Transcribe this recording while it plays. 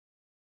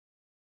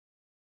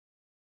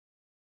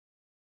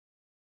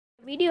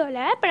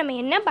வீடியோவில் இப்போ நம்ம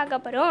என்ன பார்க்க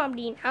போகிறோம்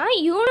அப்படின்னா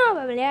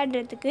யூனோவை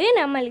விளையாடுறதுக்கு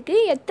நம்மளுக்கு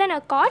எத்தனை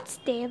கார்ட்ஸ்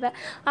தேவை,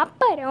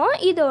 அப்புறம்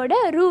இதோட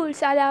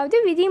ரூல்ஸ் அதாவது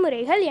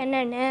விதிமுறைகள்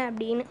என்னென்ன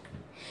அப்படின்னு.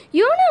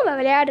 யூனோவை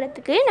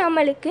விளையாடுறதுக்கு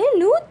நம்மளுக்கு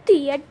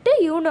 108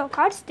 யூனோ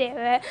கார்ட்ஸ்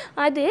தேவை.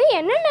 அது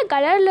என்னென்ன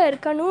கலரில்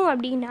இருக்கணும்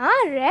அப்படின்னா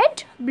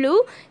ரெட், ப்ளூ,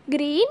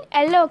 க்ரீன்,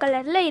 எல்லோ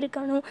கலரில்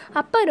இருக்கணும்.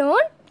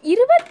 அப்புறம்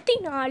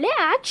 24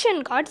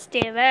 ஆக்ஷன் கார்ட்ஸ்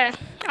தேவை.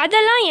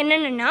 அதெல்லாம்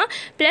என்னென்னா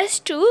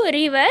 +2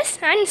 ரிவர்ஸ்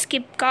அண்ட்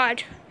ஸ்கிப்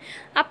கார்டு.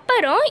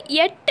 அப்புறம்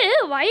 8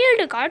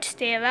 வைல்டு கார்ட்ஸ்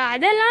தேவை.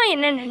 அதெல்லாம்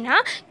என்னென்னா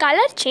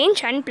கலர்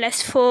சேஞ்ச் அண்ட்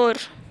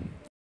 +4.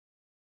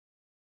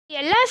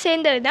 எல்லாம்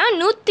சேர்ந்தது தான்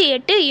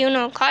 108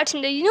 யூனோ கார்ட்ஸ்.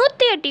 இந்த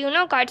 108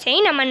 யூனோ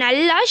கார்ட்ஸையும் நம்ம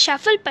நல்லா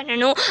ஷஃபில்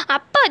பண்ணணும்.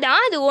 அப்போ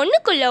தான் அது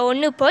ஒன்றுக்குள்ளே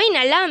ஒன்று போய்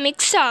நல்லா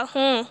மிக்ஸ்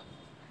ஆகும்.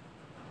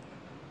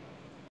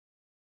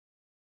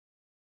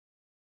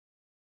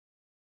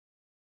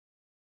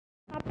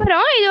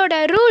 அப்புறம் இதோட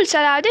ரூல்ஸ்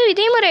அதாவது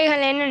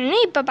விதிமுறைகள் என்னென்னு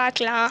இப்போ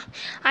பார்க்கலாம்.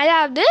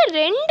 அதாவது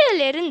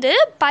 2லேருந்து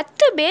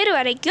 10 பேர்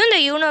வரைக்கும் இந்த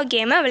யூனோ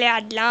கேமை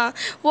விளையாடலாம்.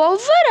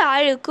 ஒவ்வொரு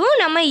ஆளுக்கும்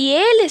நம்ம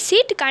 7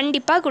 சீட்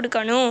கண்டிப்பாக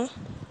கொடுக்கணும்.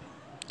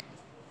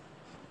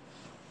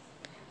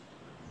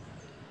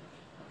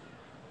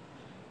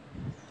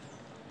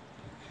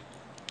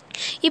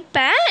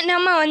 இப்போ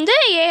நம்ம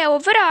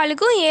ஒவ்வொரு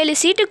ஆளுக்கும் 7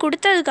 சீட்டு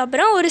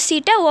கொடுத்ததுக்கப்புறம் ஒரு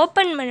சீட்டை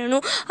ஓப்பன்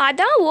பண்ணணும்.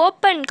 அதான்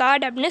ஓப்பன்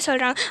கார்டு அப்படின்னு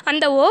சொல்கிறாங்க.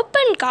 அந்த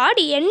ஓப்பன்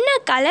கார்டு என்ன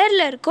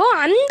கலரில் இருக்கோ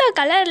அந்த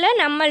கலரில்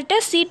நம்மள்கிட்ட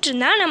சீட்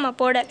இருந்தால் நம்ம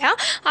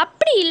போடலாம்.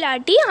 அப்படி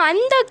இல்லாட்டி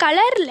அந்த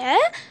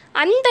கலரில்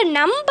அந்த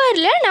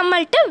நம்பரில்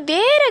நம்மள்கிட்ட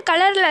வேறு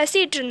கலரில்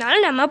சீட்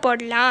இருந்தாலும் நம்ம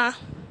போடலாம்.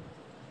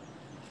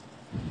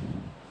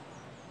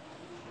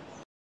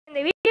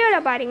 இந்த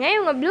வீடியோவில் பாருங்கள்,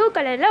 இவங்க ப்ளூ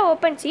கலரில்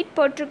ஓப்பன் சீட்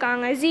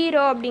போட்டிருக்காங்க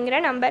 0 அப்படிங்கிற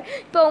நம்பர்.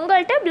 இப்போ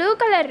உங்கள்கிட்ட ப்ளூ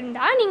கலர்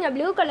இருந்தால் நீங்கள்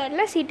ப்ளூ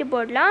கலரில் சீட்டு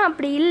போடலாம்.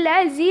 அப்படி இல்லை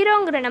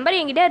 0ங்கிற நம்பர்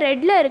என்கிட்ட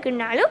ரெட்டில்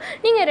இருக்குன்னாலும்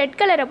நீங்கள் ரெட்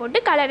கலரை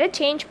போட்டு கலரை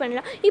சேஞ்ச்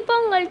பண்ணலாம். இப்போ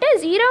உங்கள்கிட்ட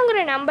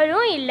 0ங்கிற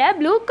நம்பரும் இல்லை,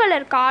 ப்ளூ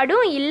கலர்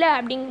கார்டும் இல்லை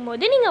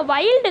அப்படிங்கும்போது நீங்கள்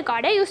வைல்டு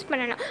கார்டை யூஸ்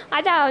பண்ணலாம்.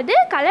 அதாவது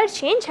கலர்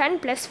சேஞ்ச்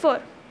அண்ட் +4.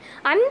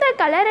 அந்த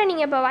கலரை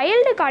நீங்கள் இப்போ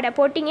வைல்டு கார்டை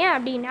போட்டிங்க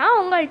அப்படின்னா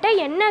உங்கள்கிட்ட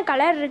என்ன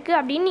கலர் இருக்குது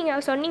அப்படின்னு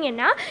நீங்கள்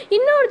சொன்னீங்கன்னா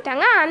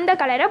இன்னொருத்தங்க அந்த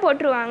கலரை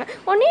போட்டுருவாங்க.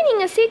 உடனே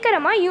நீங்கள்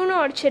சீக்கிரமாக யூனோ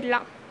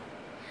அடிச்சிடலாம்.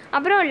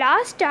 அப்புறம்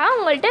லாஸ்ட்டாக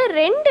உங்கள்கிட்ட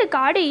 2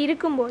 கார்டு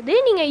இருக்கும்போது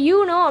நீங்கள்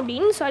யூனோ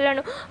அப்படின்னு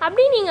சொல்லணும்.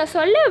 அப்படி நீங்கள்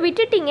சொல்ல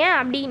விட்டுட்டீங்க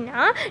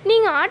அப்படின்னா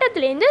நீங்கள்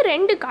ஆட்டத்துலேருந்து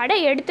 2 கார்டை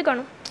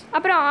எடுத்துக்கணும்.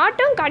 அப்புறம்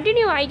ஆட்டம்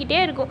கண்டினியூ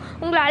ஆகிக்கிட்டே இருக்கும்.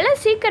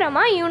 உங்களால்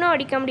சீக்கிரமாக யூனோ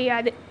அடிக்க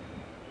முடியாது.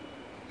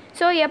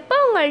 ஸோ எப்போ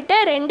உங்கள்கிட்ட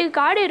 2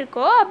 கார்டு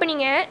இருக்கோ அப்போ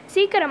நீங்கள்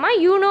சீக்கிரமாக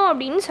யூனோ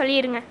அப்படின்னு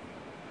சொல்லிடுங்க.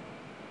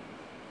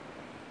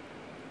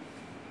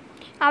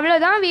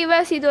 அவ்வளோதான்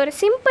வியூவர்ஸ். இது ஒரு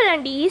சிம்பிள்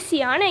அண்ட்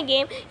ஈஸியான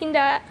கேம்.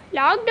 இந்த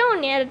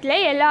லாக்டவுன்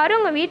நேரத்தில் எல்லோரும்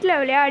உங்கள் வீட்டில்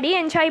விளையாடி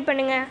என்ஜாய்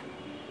பண்ணுங்கள்.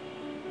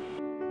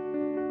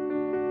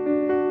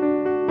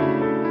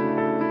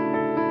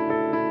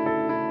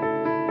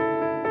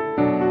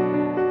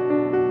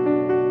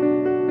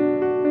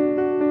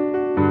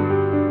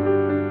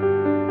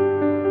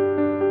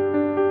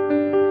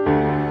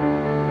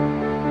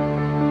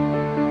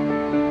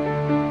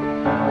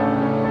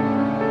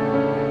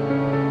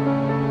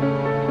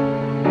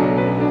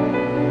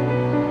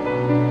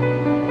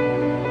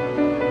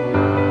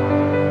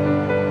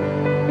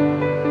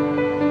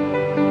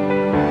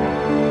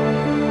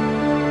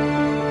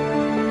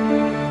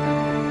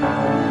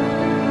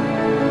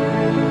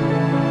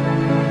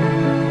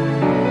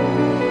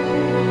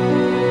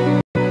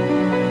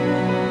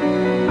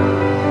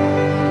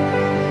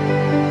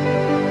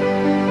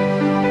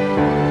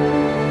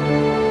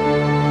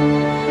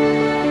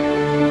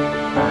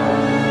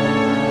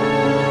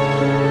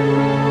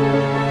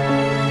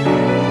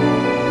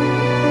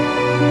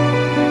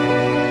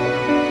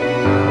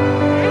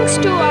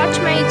 To watch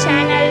my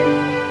channel.